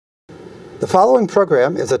The following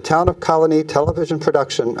program is a Town of Colonie television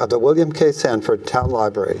production of the William K. Sanford Town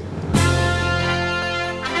Library.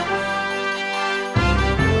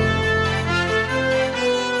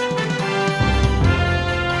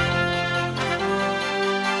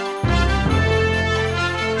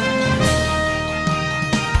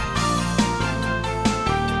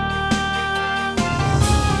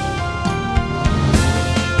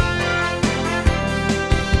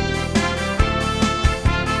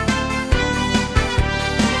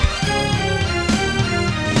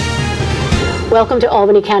 Welcome to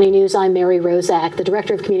Albany County News. I'm Mary Rozak, the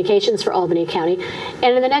Director of Communications for Albany County.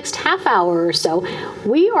 And in the next half hour or so,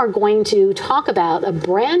 we are going to talk about a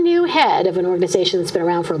brand new head of an organization that's been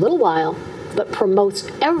around for a little while, but promotes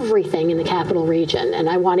everything in the Capital Region. And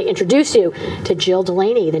I want to introduce you to Jill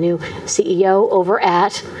Delaney, the new CEO over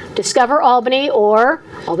at Discover Albany, or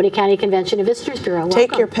Albany County Convention and Visitors Bureau. Welcome.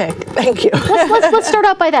 Take your pick. Thank you. Let's start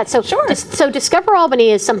out by that. So, sure. So Discover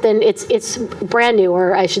Albany is something, it's brand new,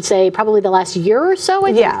 or I should say probably the last year or so,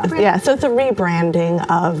 I think. Yeah. So it's a rebranding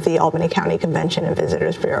of the Albany County Convention and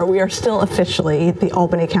Visitors Bureau. We are still officially the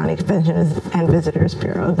Albany County Convention and Visitors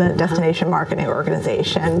Bureau, the destination marketing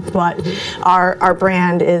organization, but our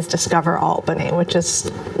brand is Discover Albany, which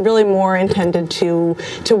is really more intended to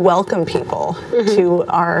welcome people to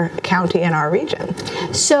our county and our region.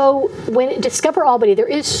 So when Discover Albany, there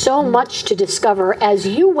is so much to discover, as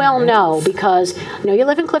you well know, because I know you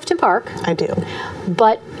live in Clifton Park. I do.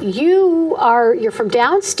 But you're from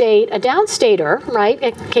downstate, a downstater, right,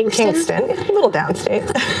 at Kingston? Kingston, a little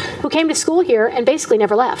downstate. Who came to school here and basically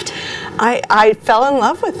never left. I fell in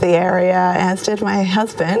love with the area, as did my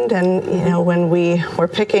husband, and when we were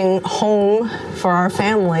picking home for our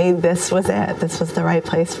family, this was it. This was the right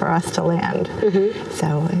place for us to land.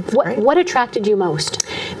 So it's great. What attracted you most?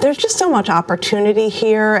 There's just so much opportunity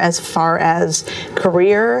here as far as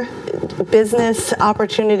career, business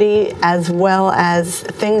opportunity, as well as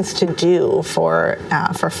things to do for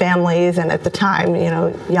families, and at the time,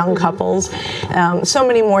 young couples. So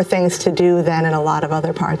many more things to do than in a lot of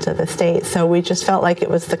other parts of the state. So we just felt like it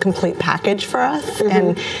was the complete package for us.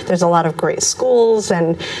 And there's a lot of great schools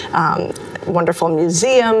and wonderful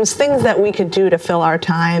museums, things that we could do to fill our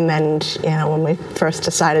time. And when we first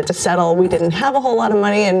decided to settle, we didn't have a whole lot of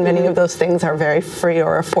money, and many of those things are very free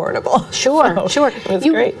or affordable. Sure. It was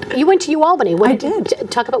great. You went to UAlbany. I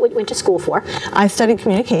did. Talk about what you went to school for. I studied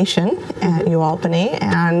communication at UAlbany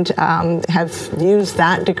and have used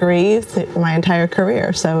that degree my entire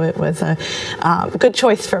career. So it was a good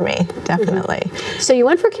choice for me, definitely. So you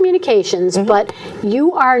went for communications, but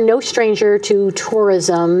you are no stranger to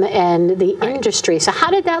tourism and the industry. So how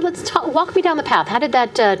did that, walk me down the path. How did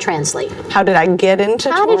that translate? How did I get into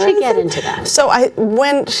tourism? How did you get into that? So I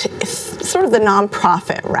went sort of the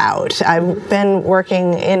nonprofit route. I've been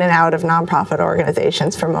working in and out of nonprofit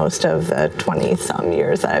organizations for most of the 20-some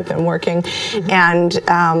years that I've been working. And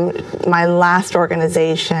my last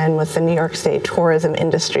organization was the New York State Tourism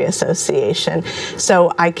Industry Association.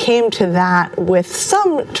 So I came to that with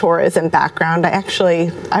some tourism background. I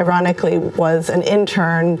actually, ironically, was an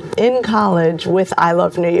intern in college with I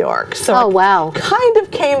Love New York. So wow. Kind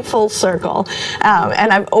of came full circle.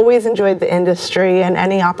 And I've always enjoyed the industry, and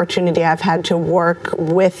any opportunity I've had to work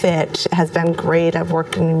with it has been great. I've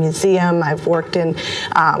worked in a museum, I've worked in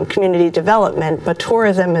community development, but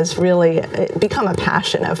tourism has really become a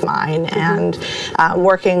passion of mine. And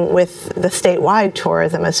working with the statewide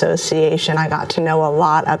tourism association, I got to know a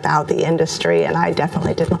lot about the industry, and I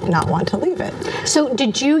definitely did not want to leave it. So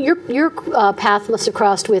did your path must have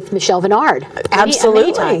crossed with Michelle Vinard? Absolutely.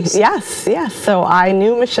 Many times. Yes. So I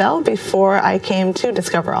knew Michelle before I came to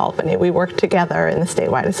Discover Albany. We worked together in the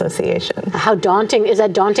statewide association. How daunting? Is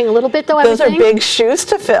that daunting a little bit, though? Those are big shoes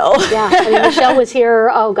to fill. Yeah. I mean, Michelle was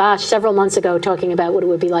here, several months ago, talking about what it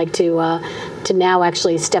would be like to now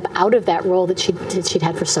actually step out of that role that she'd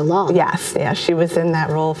had for so long. Yes. Yeah. She was in that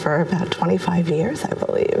role for about 25 years, I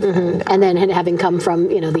believe. And then having come from,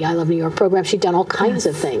 the I Love New York program, she'd done all kinds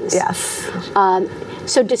of things. Yes.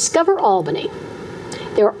 So Discover Albany.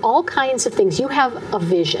 There are all kinds of things. You have a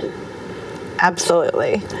vision.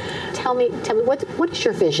 Absolutely. Tell me, what is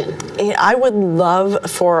your vision? I would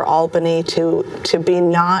love for Albany to be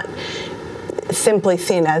not simply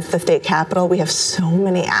seen as the state capital. We have so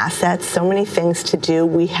many assets, so many things to do.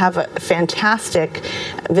 We have a fantastic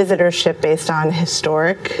visitorship based on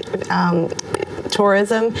historic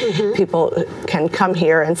tourism. People can come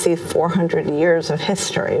here and see 400 years of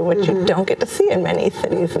history, which you don't get to see in many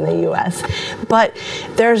cities in the U.S. But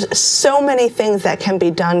there's so many things that can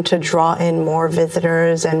be done to draw in more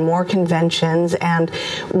visitors and more conventions. And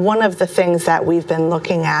one of the things that we've been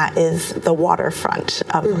looking at is the waterfront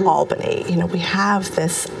of Albany. You know, we have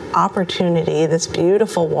this opportunity, this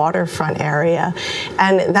beautiful waterfront area,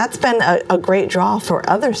 and that's been a great draw for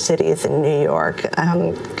other cities in New York.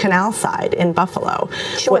 Canal Side in Buffalo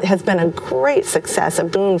has been a great success, a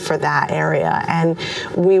boon for that area, and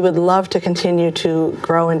we would love to continue to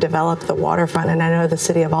grow and develop the waterfront, and I know the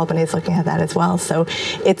city of Albany is looking at that as well. So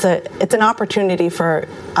it's an opportunity for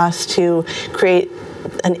us to create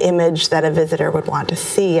an image that a visitor would want to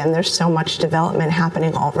see, and there's so much development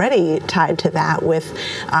happening already tied to that with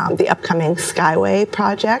the upcoming Skyway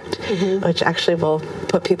project, which actually will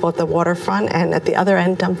put people at the waterfront and at the other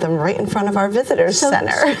end dump them right in front of our visitors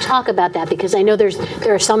center. So talk about that, because I know there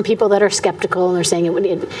are some people that are skeptical and they're saying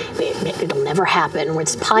it'll never happen, or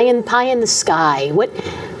it's pie in the sky. What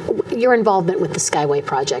your involvement with the Skyway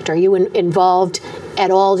project? Are you involved at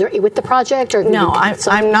all with the project? Or no,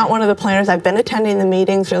 I'm not one of the planners. I've been attending the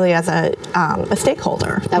meetings really as a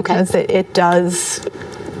stakeholder, because it does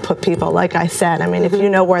put people, like I said, I mean, if you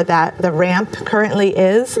know where the ramp currently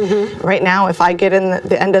is, right now, if I get in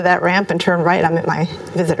the end of that ramp and turn right, I'm at my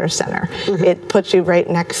visitor center. It puts you right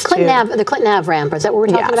next to the Clinton Ave ramp. Is that what we're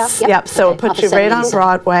talking about? Yep. So it puts you right on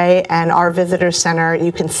Broadway, and our visitor center,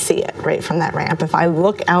 you can see it right from that ramp. If I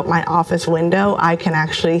look out my office window, I can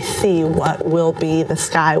actually see what will be the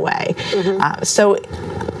Skyway. So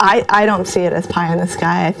I don't see it as pie in the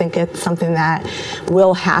sky. I think it's something that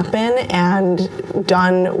will happen, and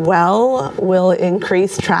done well will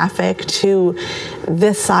increase traffic to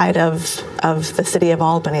this side of the city of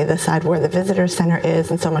Albany, this side where the visitor center is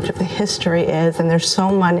and so much of the history is, and there's so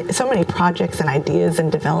many projects and ideas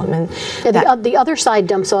and development. Yeah, the other side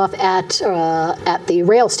dumps off at the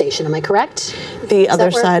rail station. Am I correct? The other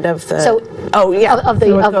side of the of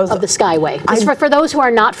the Skyway. For those who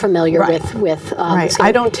are not familiar with right.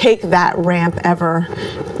 I don't take that ramp ever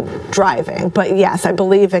driving, but yes, I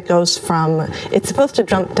believe it goes from, it's supposed to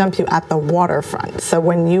dump you at the waterfront. So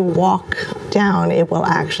when you walk down, it will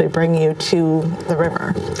actually bring you to the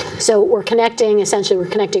river. So we're connecting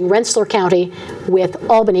Rensselaer County with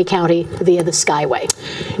Albany County via the Skyway.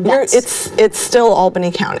 It's still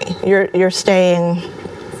Albany County. You're staying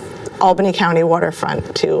Albany County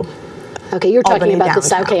waterfront to Okay, you're talking about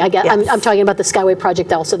downtown. Okay, I get. Yes. I'm talking about the Skyway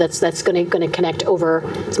project also. That's going to connect over.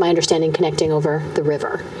 It's my understanding, connecting over the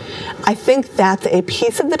river. I think that's a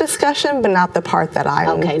piece of the discussion, but not the part that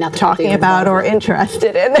I'm not talking about or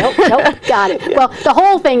interested in. Nope, got it. Well, the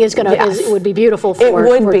whole thing would be beautiful for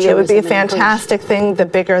tourism. It would be a fantastic thing. The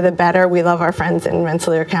bigger, the better. We love our friends in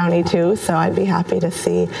Rensselaer County too, so I'd be happy to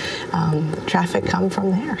see traffic come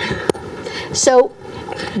from there. So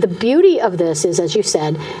the beauty of this is, as you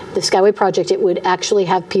said, the Skyway project, it would actually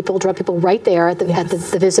have draw people right there at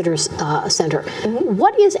the visitors center.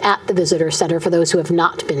 What is at the visitors center for those who have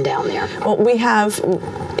not been down there? Well, we have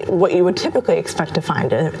what you would typically expect to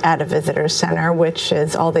find at a visitors center, which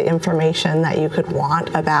is all the information that you could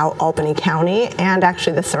want about Albany County and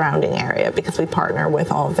actually the surrounding area, because we partner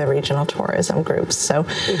with all of the regional tourism groups. So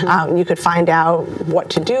you could find out what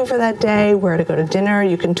to do for that day, where to go to dinner.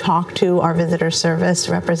 You can talk to our visitor service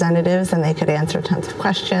representatives and they could answer tons of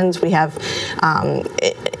questions. We have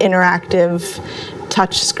interactive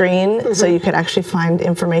touch screen, so you could actually find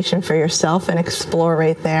information for yourself and explore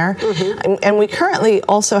right there. And we currently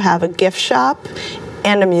also have a gift shop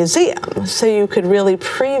and a museum, so you could really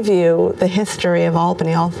preview the history of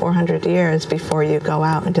Albany, all 400 years, before you go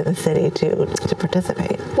out into the city to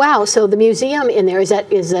participate. Wow, so the museum in there, is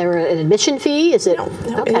there an admission fee? Is it?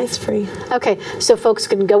 No, it is free. Okay, so folks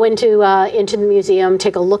can go into the museum,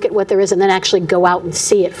 take a look at what there is, and then actually go out and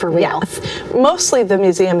see it for real. Yes. Mostly the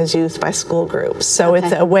museum is used by school groups, so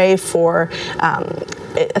it's a way for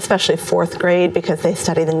especially fourth grade, because they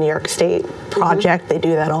study the New York State project. They do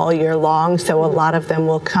that all year long, so a lot of them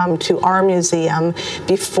will come to our museum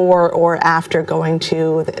before or after going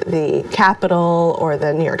to the Capitol or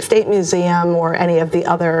the New York State Museum or any of the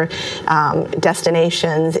other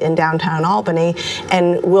destinations in downtown Albany,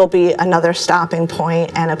 and will be another stopping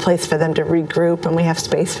point and a place for them to regroup. And we have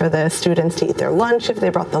space for the students to eat their lunch if they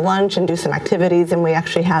brought the lunch, and do some activities. And we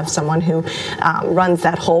actually have someone who runs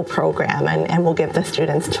that whole program and will give the students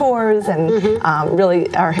tours and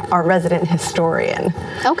really our resident historian.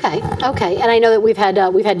 Okay. And I know that we've had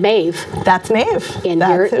Maeve. That's Maeve. In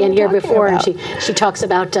here before, and she talks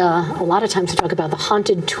about a lot of times we talk about the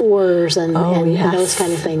haunted tours and those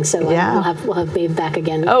kind of things. So we'll have Maeve back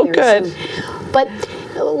again. Oh, good. Soon. But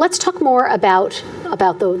let's talk more about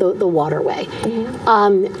the waterway.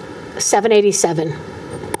 787.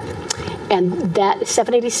 And that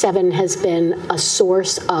 787 has been a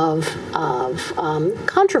source of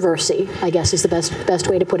controversy, I guess is the best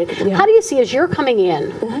way to put it. Yeah. How do you see, as you're coming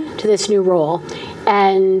in to this new role,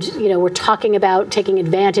 and we're talking about taking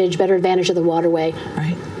better advantage of the waterway.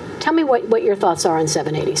 Right. Tell me what your thoughts are on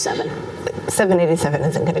 787. 787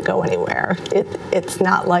 isn't going to go anywhere. It's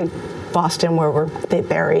not like Boston where they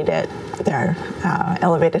buried it. Their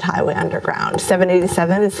elevated highway underground.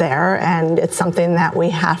 787 is there, and it's something that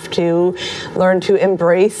we have to learn to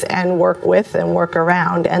embrace and work with and work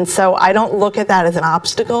around. And so I don't look at that as an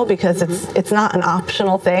obstacle, because it's not an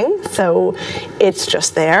optional thing. So it's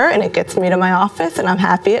just there, and it gets me to my office, and I'm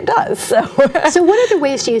happy it does. So what other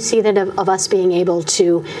ways do you see then of us being able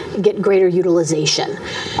to get greater utilization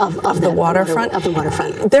of the waterfront? Of the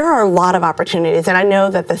waterfront. There are a lot of opportunities, and I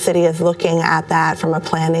know that the city is looking at that from a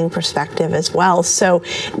planning perspective as well. So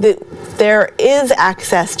there is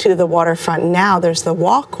access to the waterfront now. There's the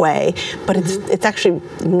walkway, but it's actually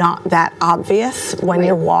not that obvious when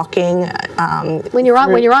you're walking. When you're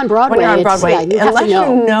on Broadway, unless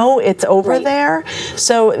you know it's over there.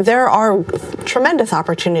 So there are tremendous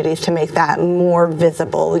opportunities to make that more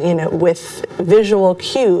visible. With visual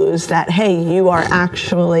cues that, hey, you are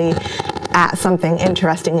actually at something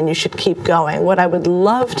interesting and you should keep going. What I would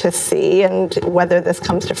love to see, and whether this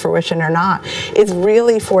comes to fruition or not, is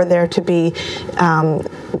really for there to be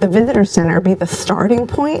the visitor center be the starting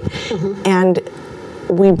point, and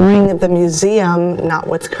we bring the museum, not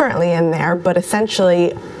what's currently in there, but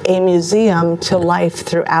essentially a museum to life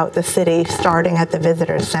throughout the city, starting at the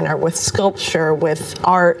visitor center with sculpture, with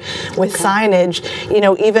art, with signage,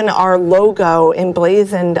 even our logo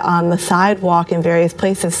emblazoned on the sidewalk in various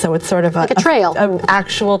places. So it's sort of like a trail, an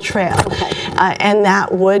actual trail. Okay. And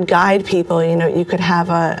that would guide people. You could have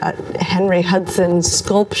a Henry Hudson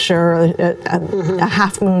sculpture, a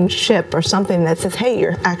half-moon ship or something that says, hey,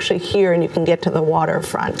 you're actually here and you can get to the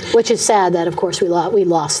waterfront. Which is sad that, of course, we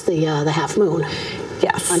lost the half moon.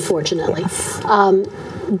 Yes. Unfortunately. Yes.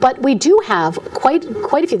 But we do have quite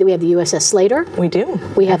a few. We have the USS Slater. We do.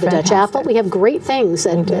 We have the Dutch Apple. We have great things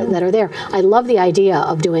that are there. I love the idea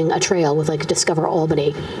of doing a trail with like Discover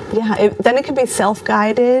Albany. Yeah, then it can be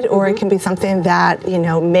self-guided, or it can be something that,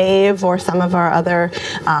 Maeve or some of our other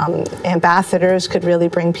ambassadors could really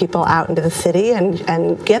bring people out into the city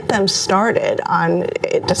and get them started on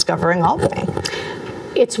discovering Albany.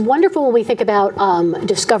 It's wonderful when we think about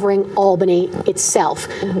discovering Albany itself,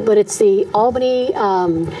 but it's the Albany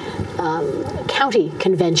County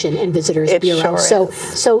Convention and Visitors Bureau.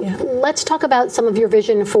 So let's talk about some of your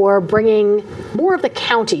vision for bringing more of the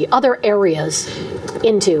county, other areas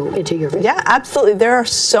into your vision. Yeah, absolutely. There are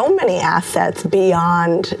so many assets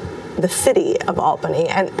beyond the city of Albany.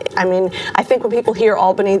 And I mean, I think when people hear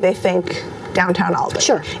Albany, they think downtown Albany.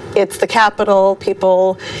 Sure. It's the capital.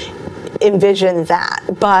 People envision that,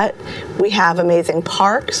 but we have amazing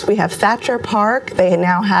parks. We have Thatcher Park. They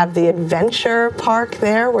now have the Adventure Park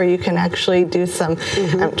there, where you can actually do some.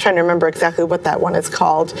 I'm trying to remember exactly what that one is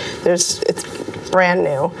called. It's brand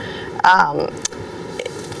new.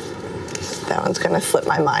 That one's going to slip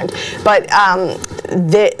my mind. But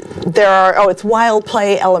there are, it's Wild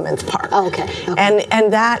Play Elements Park. Oh, okay.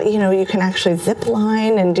 And that, you can actually zip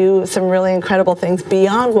line and do some really incredible things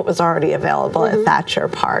beyond what was already available at Thatcher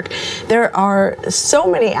Park. There are so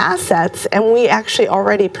many assets, and we actually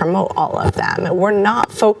already promote all of them. We're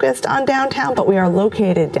not focused on downtown, but we are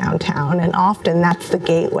located downtown, and often that's the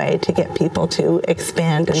gateway to get people to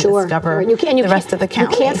expand and discover the rest of the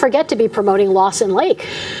county. You can't forget to be promoting Lawson Lake.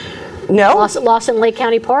 No. Lawson Lake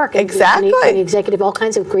County Park. Exactly. And executive, all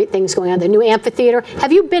kinds of great things going on. The new amphitheater.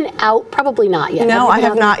 Have you been out? Probably not yet. No, I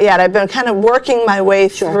have not yet. I've been kind of working my way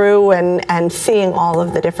through and seeing all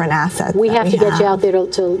of the different assets. We have to get you out there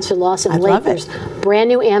to Lawson Lake. Love There's brand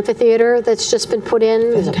new amphitheater that's just been put in.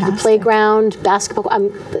 There's a playground, basketball,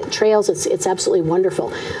 trails. It's absolutely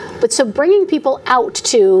wonderful. But so bringing people out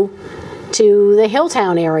to the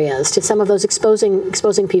Hilltown areas, to some of those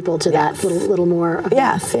exposing people to that little more.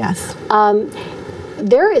 Yes.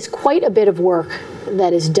 There is quite a bit of work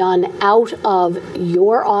that is done out of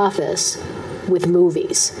your office with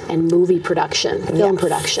movies and movie production, film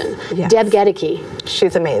production. Yes. Deb Gedeke.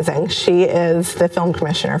 She's amazing. She is the film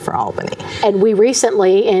commissioner for Albany. And we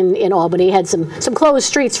recently in Albany had some closed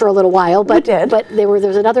streets for a little while, but we did. But there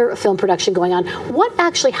was another film production going on.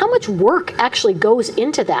 How much work actually goes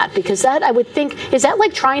into that? Because that, I would think, is that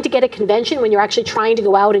like trying to get a convention when you're actually trying to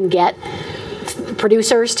go out and get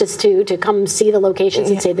producers to come see the locations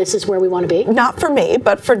and say, this is where we want to be? Not for me,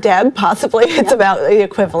 but for Deb, possibly. It's about the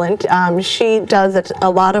equivalent. She does a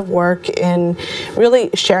lot of work in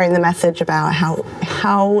really sharing the message about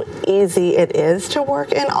how easy it is to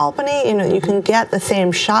work in Albany. You know, you can get the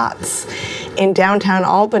same shots in downtown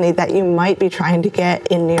Albany that you might be trying to get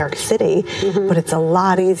in New York City, but it's a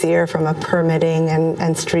lot easier from a permitting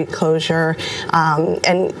and street closure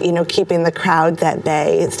and, you know, keeping the crowds at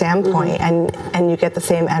bay standpoint, and you get the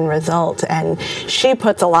same end result. And she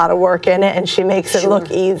puts a lot of work in it, and she makes it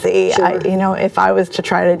look easy. You know, if I was to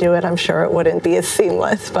try to do it, I'm sure it wouldn't be as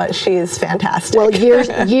seamless, but she's fantastic. Well,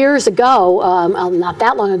 years ago, not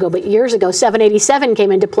that long ago, but years ago, 787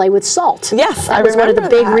 came into play with salt. Yes, that was one of the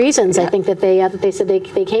big reasons, Yeah. I think, that they said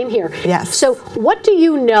they came here. Yes. So what do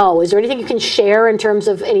you know? Is there anything you can share in terms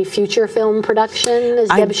of any future film production? Has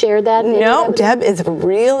Deb shared that? No, Deb is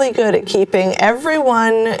really good at keeping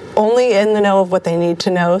everyone only in the know of what they need to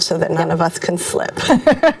know so that none of us can slip.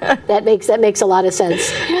 That makes a lot of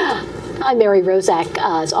sense. I'm Mary Rozak,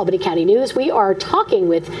 Albany County News. We are talking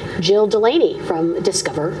with Jill Delaney from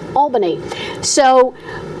Discover Albany. So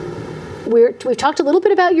we've talked a little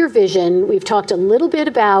bit about your vision. We've talked a little bit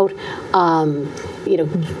about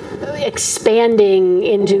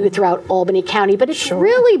expanding throughout Albany County, but it's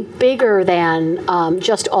really bigger than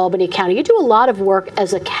just Albany County. You do a lot of work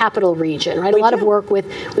as a capital region, right? A lot of work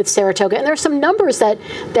with Saratoga, and there are some numbers that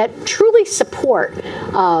truly support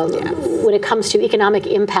when it comes to economic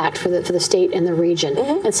impact for the state and the region.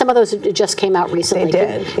 And some of those just came out recently.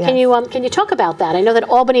 They did. Can you talk about that? I know that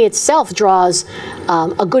Albany itself draws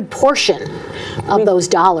a good portion of those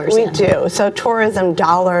dollars. We do. So tourism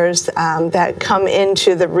dollars that come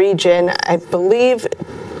into the region, I believe,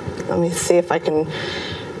 let me see if I can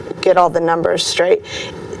get all the numbers straight.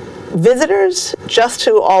 Visitors just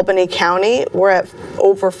to Albany County, we're at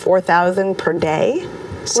over 4,000 per day.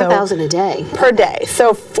 4,000 a day. Per day.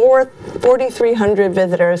 So 4,300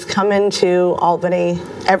 visitors come into Albany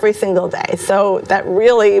every single day. So that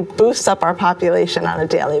really boosts up our population on a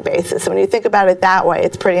daily basis. So when you think about it that way,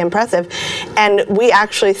 it's pretty impressive. And we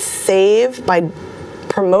actually save by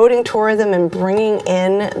promoting tourism and bringing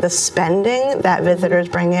in the spending that visitors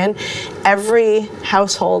bring in. Every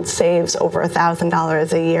household saves over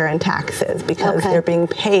 $1,000 a year in taxes because they're being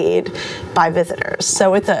paid by visitors.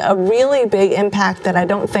 So it's a really big impact that I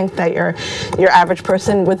don't think that your average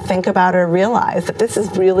person would think about or realize, that this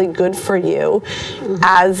is really good for you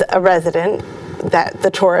as a resident, that the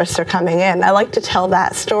tourists are coming in. I like to tell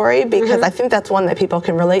that story because I think that's one that people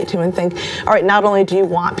can relate to and think, all right, not only do you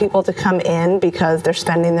want people to come in because they're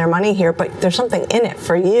spending their money here, but there's something in it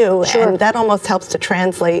for you. And that almost helps to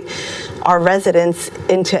translate our residents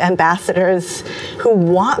into ambassadors who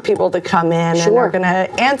want people to come in and are going to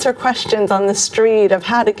answer questions on the street of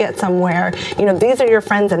how to get somewhere. You know, these are your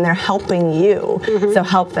friends and they're helping you, so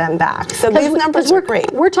help them back. So these numbers are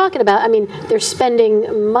great. We're talking about, I mean, they're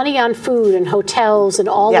spending money on food and hotels and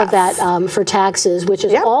all of that for taxes, which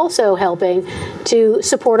is also helping to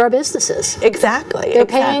support our businesses. Exactly.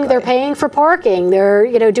 They're paying for parking.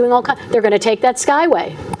 They're doing all kinds. They're going to take that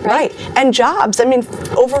Skyway. Right. And jobs. I mean,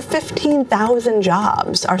 over 15,000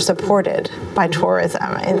 jobs are supported by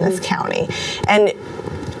tourism in this county. And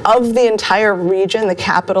of the entire region, the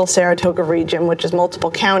capital Saratoga region, which is multiple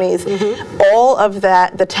counties, all of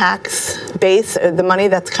that, the tax base, the money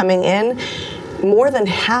that's coming in, more than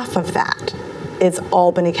half of that is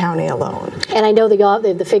Albany County alone. And I know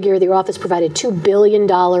the figure the office provided $2 billion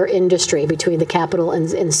industry between the capital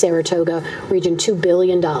and Saratoga region, $2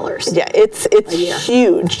 billion. Yeah, it's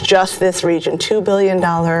huge, just this region, $2 billion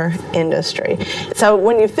industry. So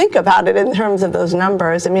when you think about it in terms of those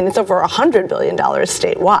numbers, I mean, it's over $100 billion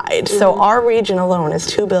statewide. So our region alone is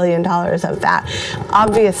 $2 billion of that.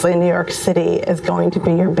 Obviously, New York City is going to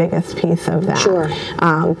be your biggest piece of that. Sure.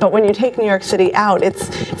 But when you take New York City out, it's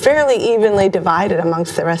fairly evenly divided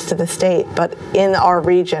amongst the rest of the state, but in our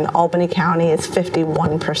region, Albany County is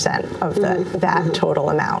 51% of that total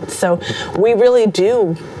amount. So we really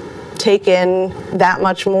do take in that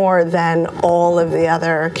much more than all of the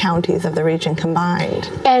other counties of the region combined.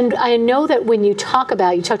 And I know that when you talked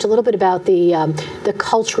a little bit about the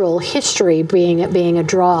cultural history being a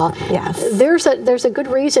draw. Yes. There's a good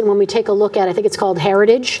reason when we take a look at, I think it's called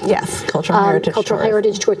Heritage. Yes, Cultural Heritage. Cultural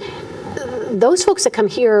Heritage Tour. those folks that come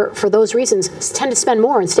here for those reasons tend to spend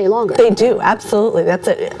more and stay longer. They do, absolutely. That's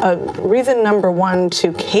a reason number one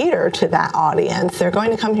to cater to that audience. They're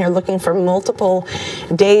going to come here looking for multiple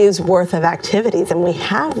days worth of activities, and we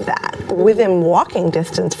have that within walking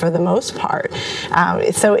distance for the most part.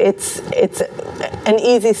 So it's an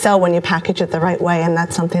easy sell when you package it the right way, and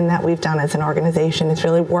that's something that we've done as an organization, is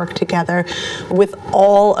really work together with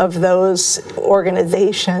all of those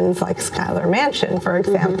organizations like Schuyler Mansion, for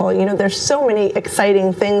example. You know, there's so many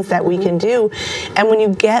exciting things that we can do, and when you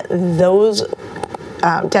get those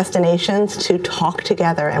destinations to talk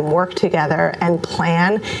together and work together and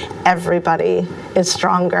plan, everybody is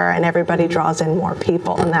stronger and everybody draws in more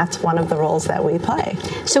people, and that's one of the roles that we play.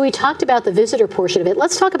 So we talked about the visitor portion of it.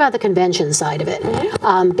 Let's talk about the convention side of it,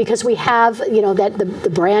 because we have, that the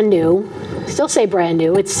brand new, still say brand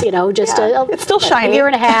new, it's, just it's still shiny. A year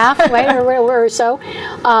and a half, right, or so.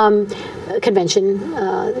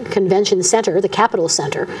 Convention Center, the Capitol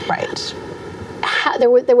Center. Right.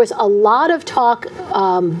 There was a lot of talk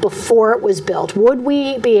before it was built. Would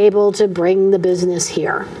we be able to bring the business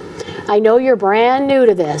here? I know you're brand new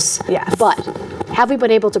to this, yes, but have we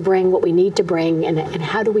been able to bring what we need to bring, and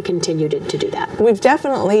how do we continue to do that? We've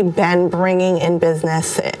definitely been bringing in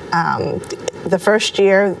business. The first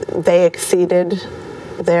year, they exceeded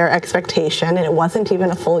their expectation, and it wasn't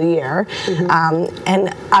even a full year.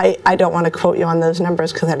 And I don't want to quote you on those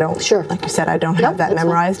numbers because I don't, like you said, I don't have that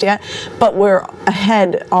memorized yet, but we're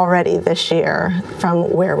ahead already this year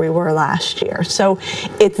from where we were last year. So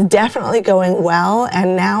it's definitely going well,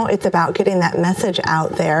 and now it's about getting that message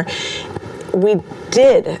out there. We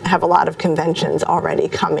did have a lot of conventions already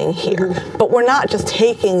coming here, but we're not just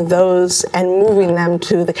taking those and moving them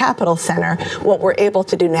to the Capitol Center. What we're able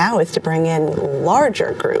to do now is to bring in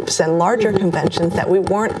larger groups and larger conventions that we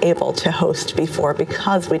weren't able to host before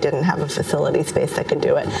because we didn't have a facility space that could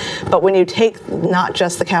do it. But when you take not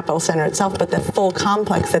just the Capitol Center itself, but the full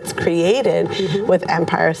complex that's created with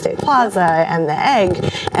Empire State Plaza and the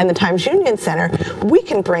Egg and the Times Union Center, we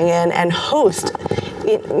can bring in and host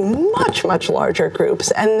much, much larger groups,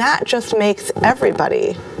 and that just makes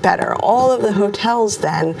everybody better. All of the hotels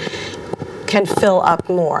then can fill up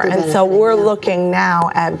more. And so we're looking now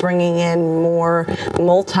at bringing in more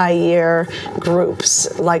multi-year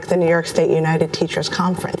groups like the New York State United Teachers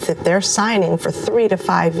Conference. If they're signing for 3 to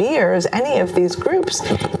 5 years, any of these groups,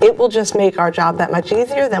 it will just make our job that much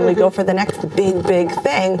easier. Then we go for the next big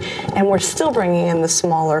thing, and we're still bringing in the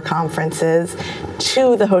smaller conferences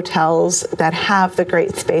to the hotels that have the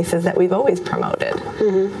great spaces that we've always promoted.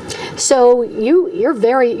 So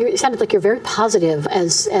it sounded like you're very positive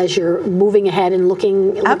as you're moving ahead and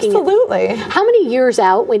looking. Absolutely. How many years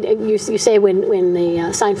out, when you say when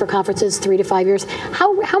they sign for conferences, 3 to 5 years,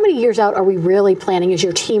 how many years out are we really planning? Is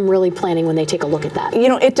your team really planning when they take a look at that?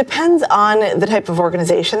 It depends on the type of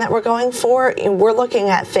organization that we're going for. We're looking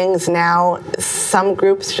at things now. Some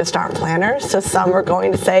groups just aren't planners, so some are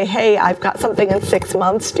going to say, hey, I've got something in 6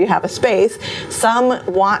 months, do you have a space? Some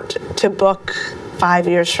want to book 5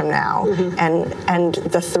 years from now and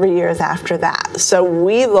the 3 years after that. So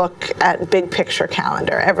we look at big picture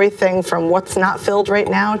calendar, everything from what's not filled right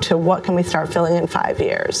now to what can we start filling in 5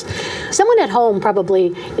 years. Someone at home probably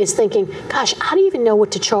is thinking, gosh, how do you even know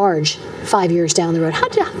what to charge 5 years down the road? How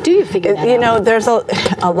do you figure that out? There's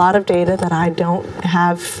a lot of data that I don't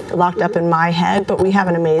have locked up in my head, but we have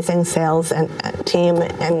an amazing sales and team,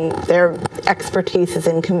 and their expertise is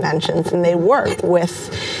in conventions, and they work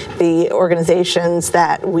with the organizations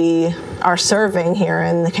that we are serving here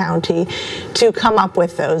in the county to come up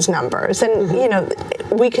with those numbers. And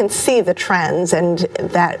we can see the trends, and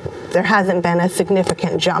that there hasn't been a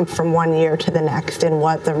significant jump from one year to the next in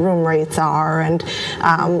what the room rates are, and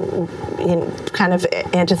kind of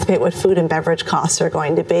anticipate what food and beverage costs are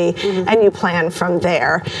going to be, and you plan from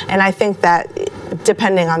there. And I think that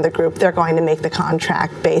depending on the group, they're going to make the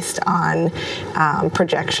contract based on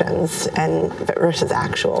projections and versus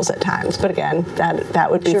actuals at times. But again,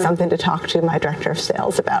 that would be something to talk to my director of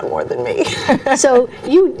sales about more than me. So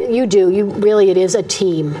it is a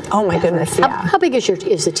team. Oh my goodness, yeah. How big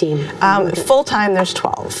is the team? Full-time, there's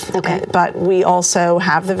 12. Okay. But we also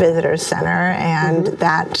have the visitors center, and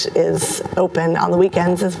that is open on the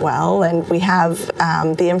weekends as well. And we have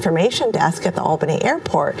the information desk at the Albany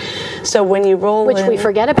Airport. So when you roll people. Which we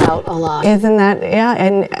forget about a lot. Isn't that, yeah,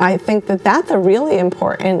 and I think that that's a really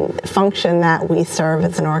important function that we serve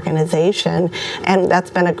as an organization, and that's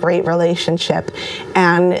been a great relationship.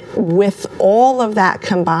 And with all of that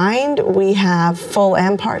combined, we have full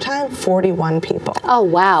and part-time 41 people. Oh,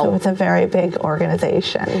 wow. So it's a very big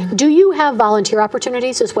organization. Do you have volunteer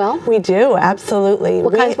opportunities as well? We do, absolutely.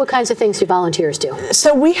 What kinds of things do volunteers do?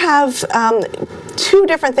 So we have two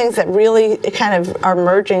different things that really kind of are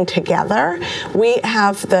merging together. We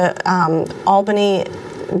have the Albany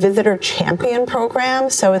Visitor Champion Program.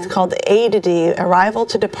 So it's called A to D, Arrival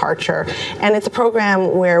to Departure. And it's a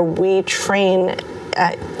program where we train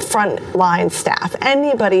frontline staff,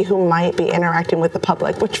 anybody who might be interacting with the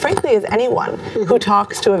public, which frankly is anyone who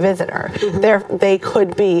talks to a visitor. They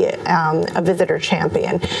could be a visitor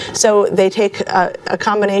champion. So they take a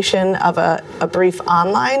combination of a brief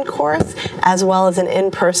online course as well as an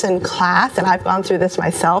in-person class, and I've gone through this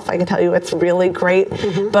myself. I can tell you it's really great,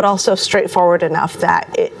 but also straightforward enough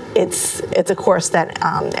that it's a course that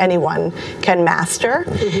anyone can master,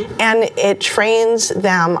 and it trains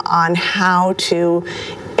them on how to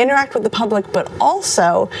interact with the public, but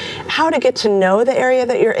also how to get to know the area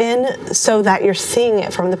that you're in so that you're seeing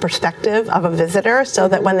it from the perspective of a visitor, so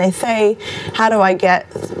that when they say, how do I get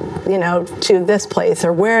to this place,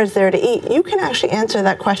 or where is there to eat, you can actually answer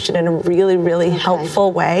that question in a really, really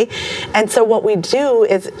helpful way. And so what we do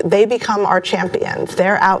is they become our champions.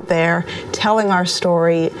 They're out there telling our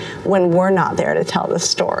story when we're not there to tell the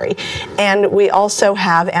story. And we also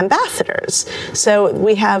have ambassadors. So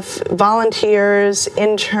we have volunteers,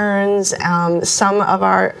 interns, some of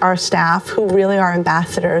our staff who really are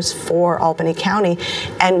ambassadors for Albany County.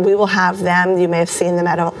 And we will have them, you may have seen them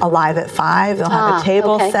at Alive at 5. They'll have a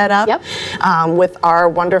table set up with our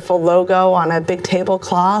wonderful logo on a big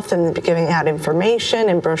tablecloth, and giving out information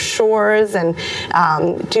and brochures, and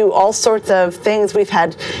do all sorts of things. We've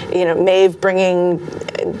had, Maeve bringing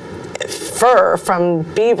fur from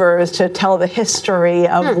beavers to tell the history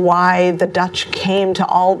of why the Dutch came to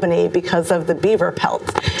Albany because of the beaver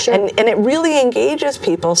pelts. Sure. And it really engages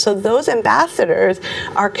people. So those ambassadors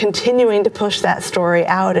are continuing to push that story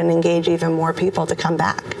out and engage even more people to come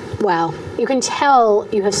back. Wow. You can tell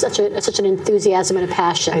you have such an enthusiasm and a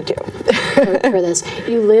passion. I do. for this.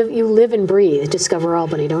 You live and breathe Discover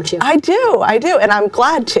Albany, don't you? I do, and I'm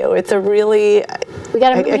glad to. It's a really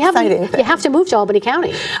exciting thing. You have to move to Albany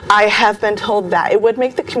County. I have been told that. It would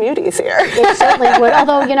make the commute easier. It certainly would.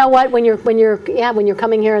 Although, you know what, when you're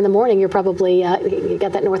coming here in the morning, you're probably you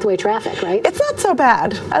got that Northway traffic, right? It's not so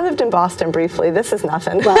bad. I lived in Boston briefly. This is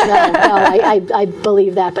nothing. Well, no, I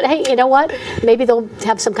believe that. But hey, you know what? Maybe they'll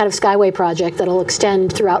have some kind of Skyway project that'll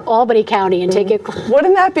extend throughout Albany County and take it.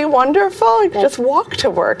 Wouldn't that be wonderful? Just walk to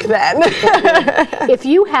work then. If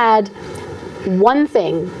you had one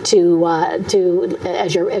thing to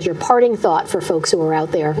as your parting thought for folks who are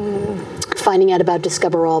out there finding out about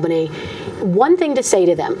Discover Albany, one thing to say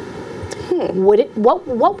to them,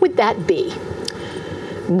 what would that be?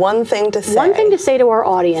 One thing to say. One thing to say to our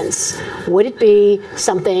audience. Would it be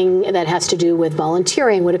something that has to do with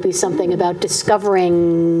volunteering? Would it be something about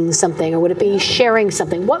discovering something? Or would it be sharing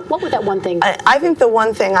something? What would that one thing be? I think the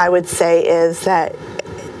one thing I would say is that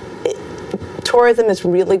tourism is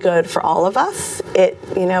really good for all of us.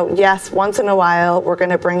 Yes, once in a while we're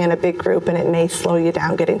going to bring in a big group and it may slow you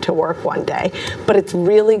down getting to work one day, but it's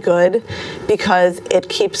really good because it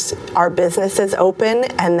keeps our businesses open,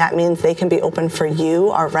 and that means they can be open for you.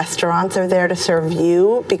 Our restaurants are there to serve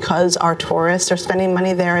you because our tourists are spending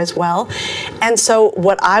money there as well. And so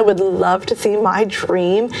what I would love to see, my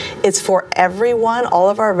dream, is for everyone, all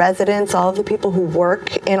of our residents, all of the people who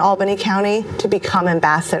work in Albany County, to become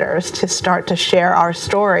ambassadors, to start to share our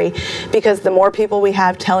story, because the more people we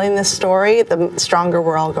have telling this story, the stronger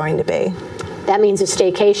we're all going to be. That means a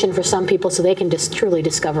staycation for some people so they can just truly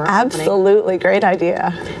discover Albany. Absolutely, great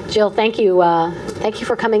idea. Jill, thank you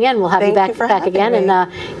for coming in. We'll have you back again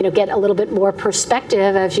and get a little bit more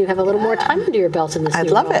perspective as you have a little more time under your belt in this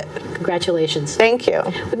new role. I'd love it. Congratulations. Thank you.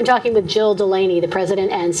 We've been talking with Jill Delaney, the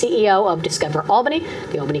President and CEO of Discover Albany,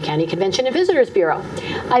 the Albany County Convention and Visitors Bureau.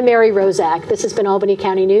 I'm Mary Rozak. This has been Albany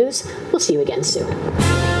County News. We'll see you again soon.